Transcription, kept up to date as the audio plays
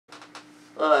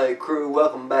Hi crew,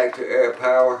 welcome back to Air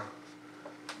Power.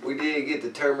 We did get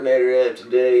the Terminator out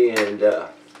today, and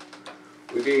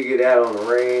we did get out on the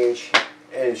range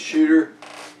and shoot her.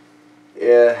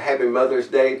 Yeah, happy Mother's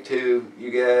Day to you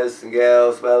guys and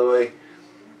gals, by the way.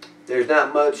 There's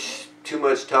not too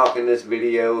much talk in this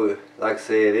video. Like I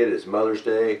said, it is Mother's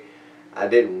Day. I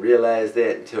didn't realize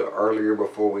that until earlier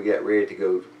before we got ready to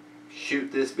go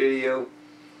shoot this video.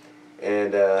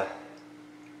 And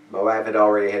my wife had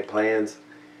already had plans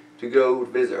to go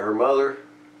visit her mother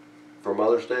for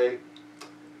Mother's Day.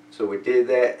 So we did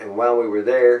that, and while we were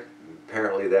there,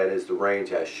 apparently that is the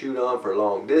range I shoot on for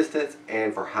long distance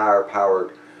and for higher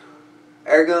powered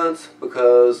air guns,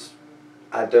 because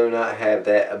I do not have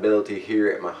that ability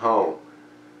here at my home.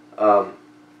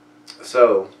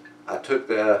 So I took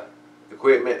the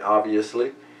equipment,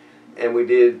 obviously, and we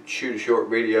did shoot a short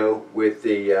video with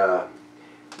the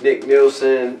Nick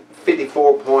Nielsen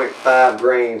 54.5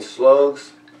 grain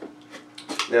slugs.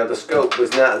 Now the scope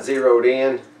was not zeroed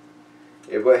in.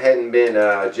 It hadn't been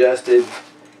adjusted.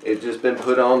 It just been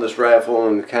put on this rifle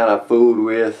and kind of fooled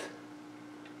with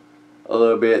a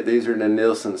little bit. These are the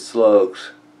Nielsen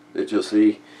slugs that you'll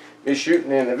see me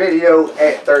shooting in the video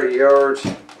at 30 yards.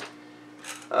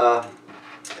 The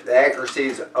accuracy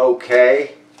is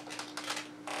okay.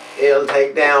 It'll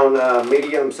take down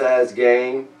medium-sized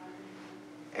game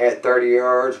at 30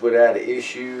 yards without an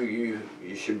issue.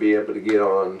 You should be able to get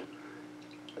on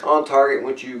target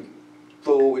once you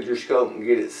fool with your scope and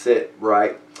get it set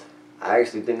right. I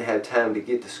actually didn't have time to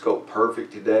get the scope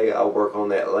perfect today. I'll work on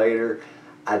that later.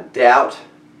 I doubt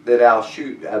that I'll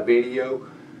shoot a video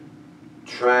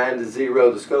trying to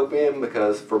zero the scope in,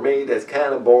 because for me that's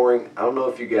kind of boring. I don't know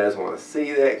if you guys want to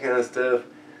see that kind of stuff,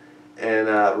 and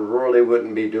I really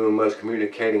wouldn't be doing much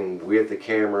communicating with the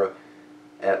camera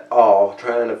at all.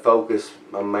 Trying to focus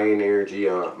my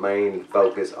main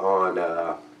focus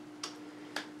on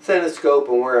setting the scope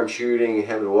and where I'm shooting, and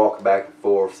having to walk back and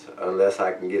forth unless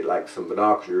I can get like some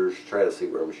binoculars, try to see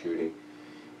where I'm shooting.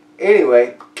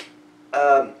 Anyway,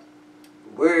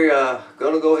 we're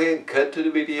gonna go ahead and cut to the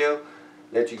video,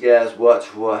 let you guys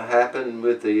watch what happened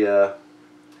with the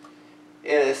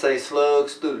NSA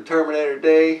slugs through the Terminator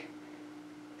day,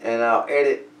 and I'll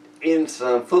edit in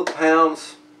some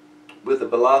foot-pounds with the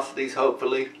velocities,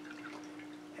 hopefully.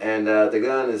 And the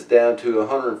gun is down to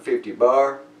 150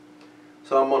 bar.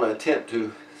 So I'm going to attempt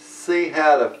to see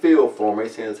how to feel for me,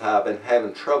 since I've been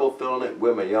having trouble feeling it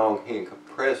with my Yonghin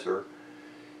compressor.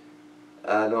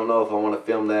 I don't know if I want to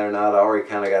film that or not. I already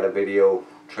kind of got a video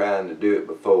trying to do it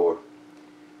before.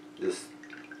 Just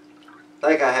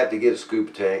think I have to get a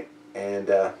scuba tank. And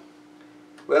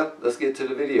well, let's get to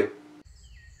the video.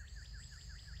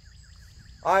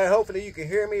 Alright, hopefully you can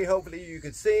hear me. Hopefully you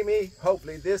can see me.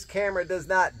 Hopefully this camera does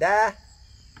not die.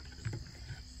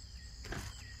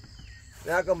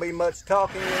 Not going to be much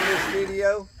talking in this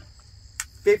video.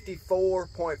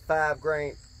 54.5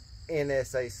 grain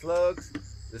NSA slugs.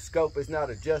 The scope is not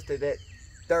adjusted at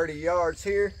 30 yards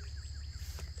here.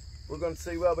 We're going to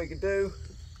see what we can do.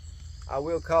 I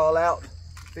will call out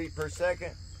feet per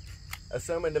second,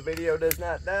 assuming the video does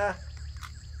not die.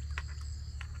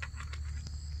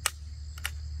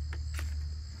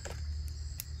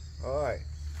 Alright,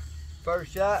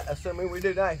 first shot, assuming we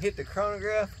do not hit the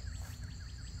chronograph.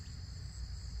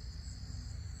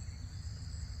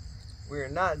 We are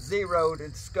not zeroed,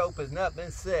 the scope has not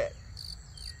been set.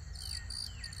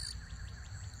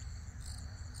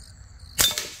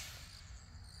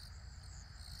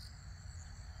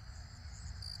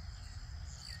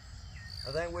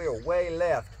 I think we are way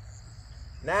left.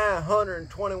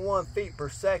 921 feet per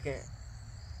second.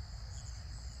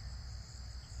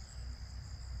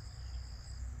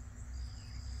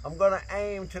 I'm going to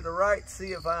aim to the right,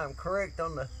 see if I'm correct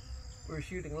on the, we're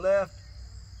shooting left.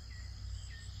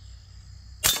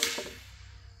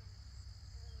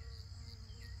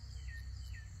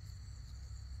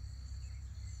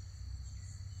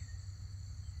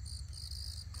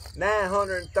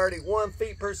 (931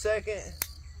 feet per second.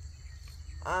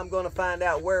 I'm going to find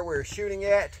out where we're shooting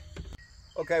at.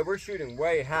 Okay, we're shooting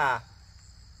way high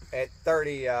at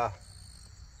 30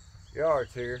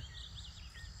 yards here.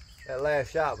 That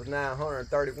last shot was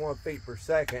 931 feet per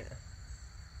second.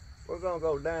 We're going to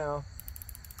go down.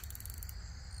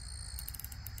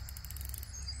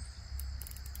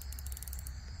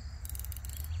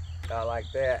 About like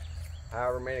that.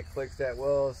 However many clicks that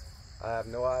was, I have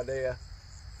no idea.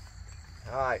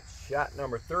 Alright, shot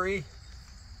number 3.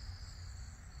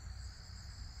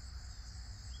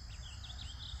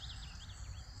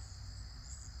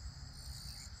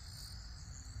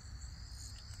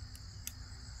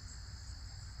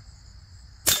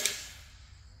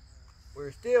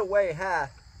 we're still way high,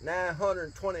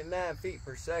 929 feet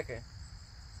per second.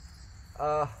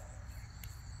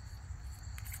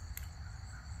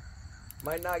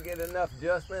 Might not get enough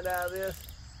adjustment out of this.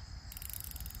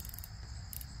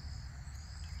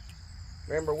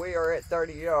 Remember, we are at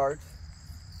 30 yards,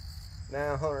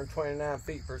 929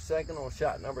 feet per second on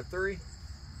shot number 3.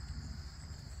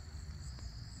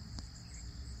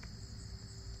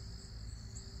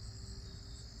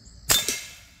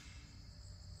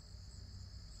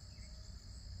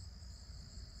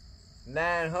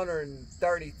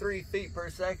 $933 feet per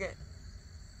second.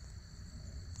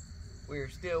 We are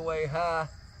still way high.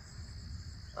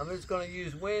 I'm just going to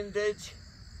use windage.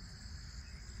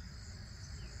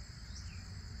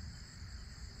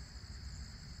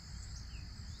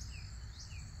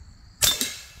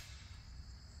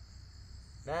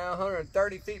 Now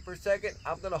 130 feet per second.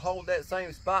 I'm going to hold that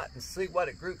same spot and see what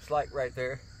it groups like right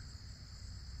there.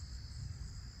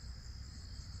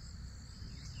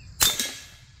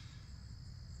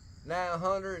 Now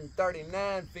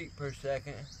 139 feet per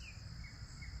second.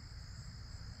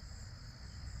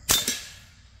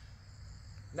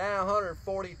 Now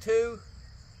 142.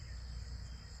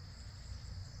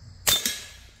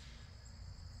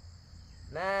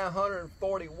 Now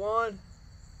 141.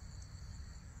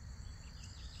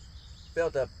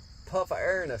 Felt a puff of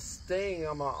air and a sting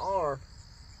on my arm.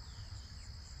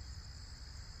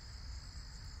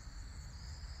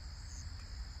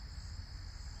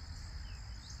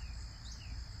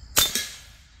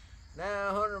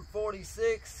 Now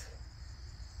 146.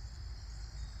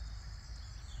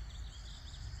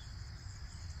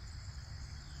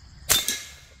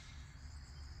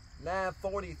 Now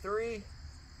 43.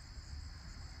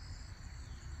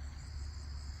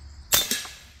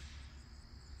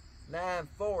 Now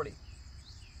 40.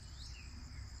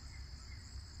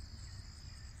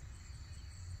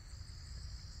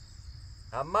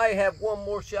 I might have one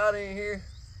more shot in here.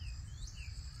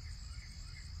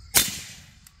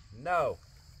 No.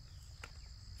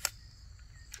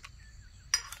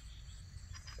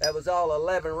 That was all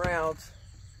 11 rounds.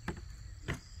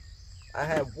 I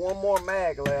have one more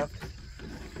mag left.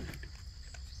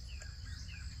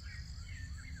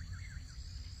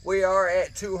 We are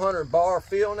at 200 bar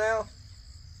fill now.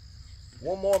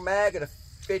 One more mag at a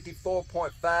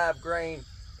 54.5 grain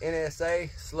NSA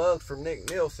slugs from Nick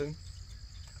Nielsen.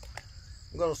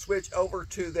 I'm going to switch over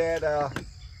to that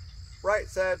right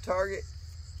side target.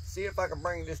 See if I can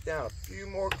bring this down a few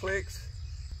more clicks.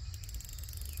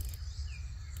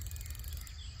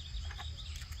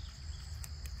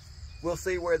 We'll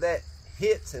see where that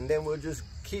hits, and then we'll just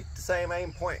keep the same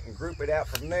aim point and group it out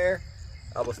from there.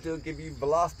 I will still give you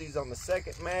velocities on the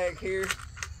second mag here.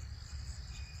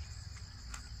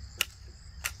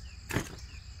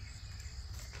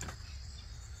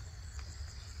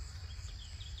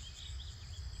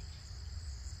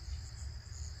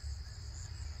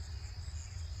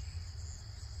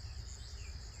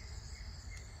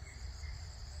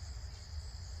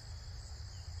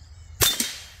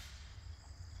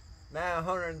 Now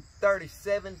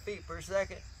 137 feet per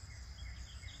second.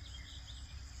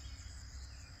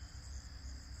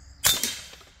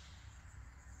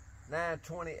 Now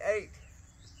 28.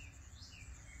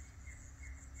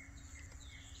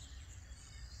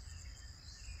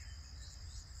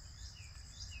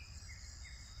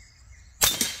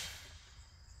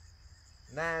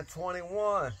 Now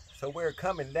 21. So we're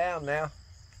coming down now.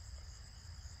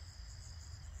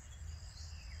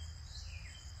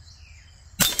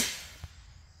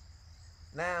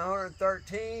 Now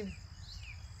 113.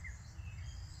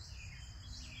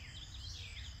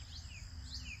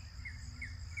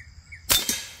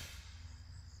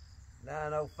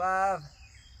 $905.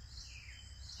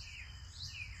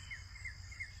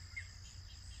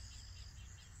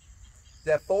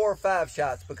 That 4 or 5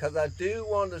 shots, because I do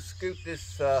want to scoop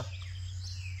this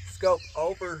scope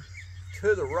over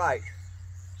to the right.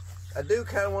 I do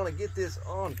kind of want to get this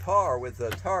on par with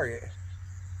the target.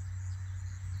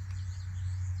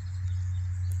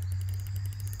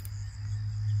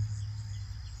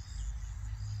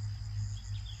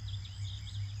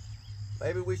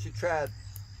 Maybe we should try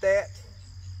that.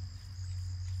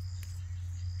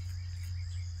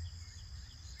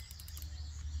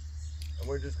 And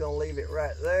we're just going to leave it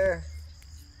right there.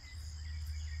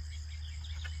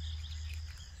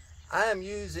 I am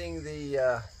using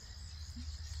the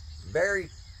very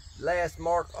last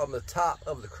mark on the top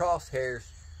of the crosshairs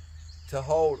to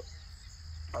hold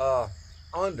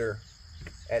under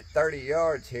at 30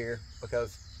 yards here,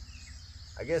 because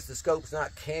I guess the scope's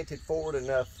not canted forward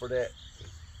enough for that,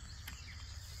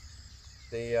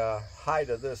 the height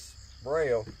of this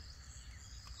rail.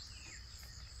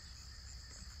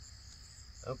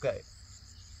 Okay,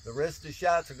 the rest of the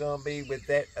shots are going to be with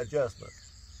that adjustment.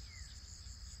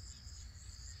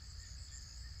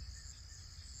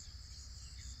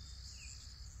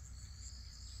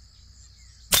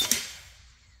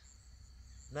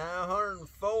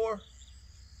 $904.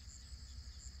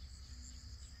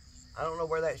 I don't know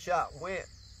where that shot went.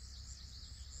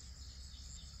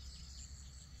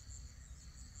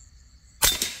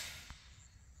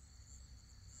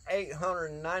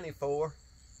 $894.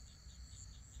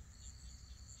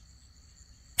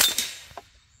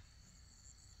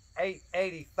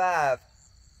 $885.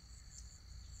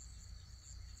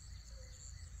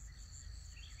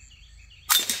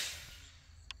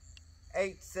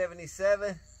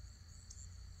 $877.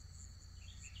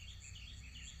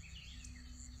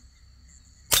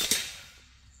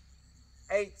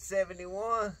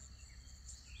 $871.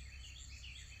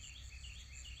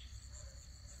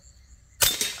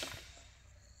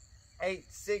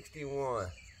 $861.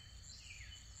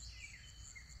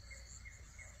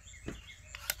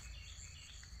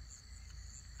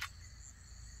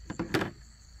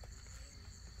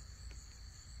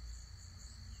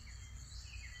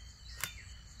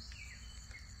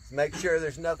 Make sure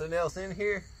there's nothing else in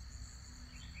here.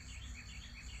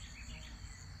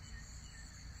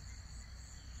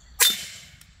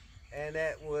 And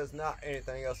that was not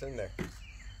anything else in there.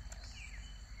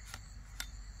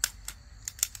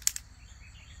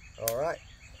 All right.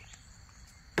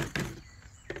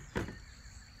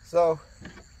 So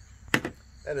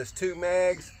that is 2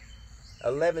 mags,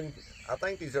 11, I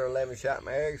think these are 11 shot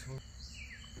mags,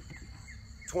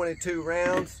 22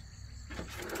 rounds.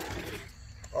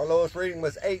 Our lowest reading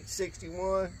was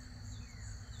 861.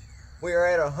 We are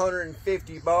at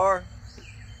 150 bar.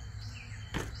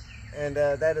 And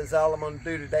that is all I'm going to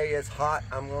do today. It's hot.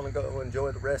 I'm going to go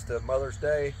enjoy the rest of Mother's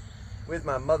Day with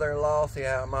my mother-in-law. See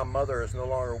how my mother is no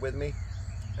longer with me.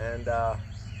 And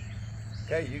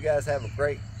okay, you guys have a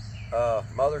great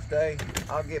Mother's Day.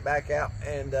 I'll get back out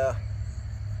and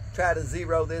try to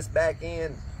zero this back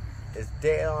in as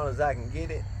dead on as I can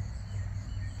get it.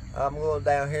 I'm going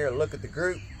down here and look at the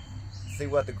group, see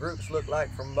what the groups look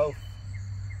like from both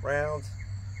rounds.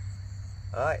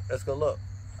 All right, let's go look.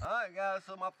 All right, guys,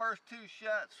 so my first 2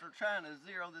 shots for trying to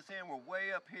zero this in were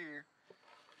way up here.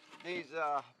 These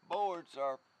boards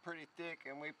are pretty thick,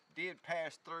 and we did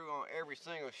pass through on every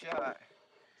single shot.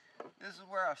 This is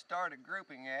where I started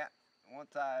grouping at.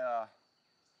 Once I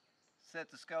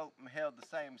set the scope and held the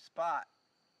same spot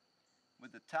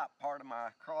with the top part of my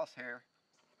crosshair.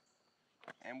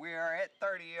 And we are at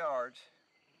 30 yards.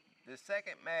 The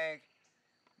second mag,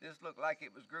 this looked like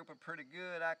it was grouping pretty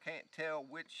good. I can't tell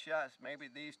which shots. Maybe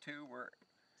these 2 were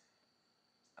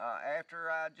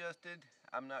after I adjusted.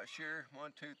 I'm not sure.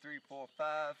 1, 2, 3, 4,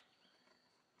 5.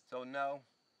 So no,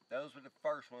 those were the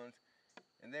first ones.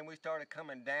 And then we started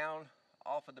coming down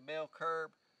off of the bell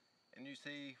curve, and you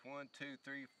see 1, 2,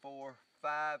 3, 4,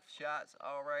 5 shots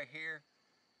all right here.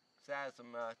 Size of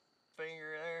my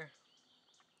finger there.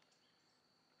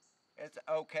 It's an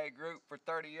okay group for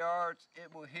 30 yards.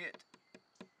 It will hit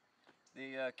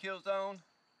the kill zone.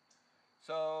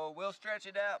 So we'll stretch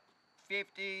it out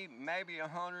 50, maybe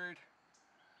 100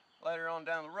 later on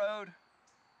down the road.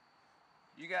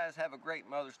 You guys have a great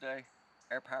Mother's Day.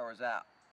 Air Power's out.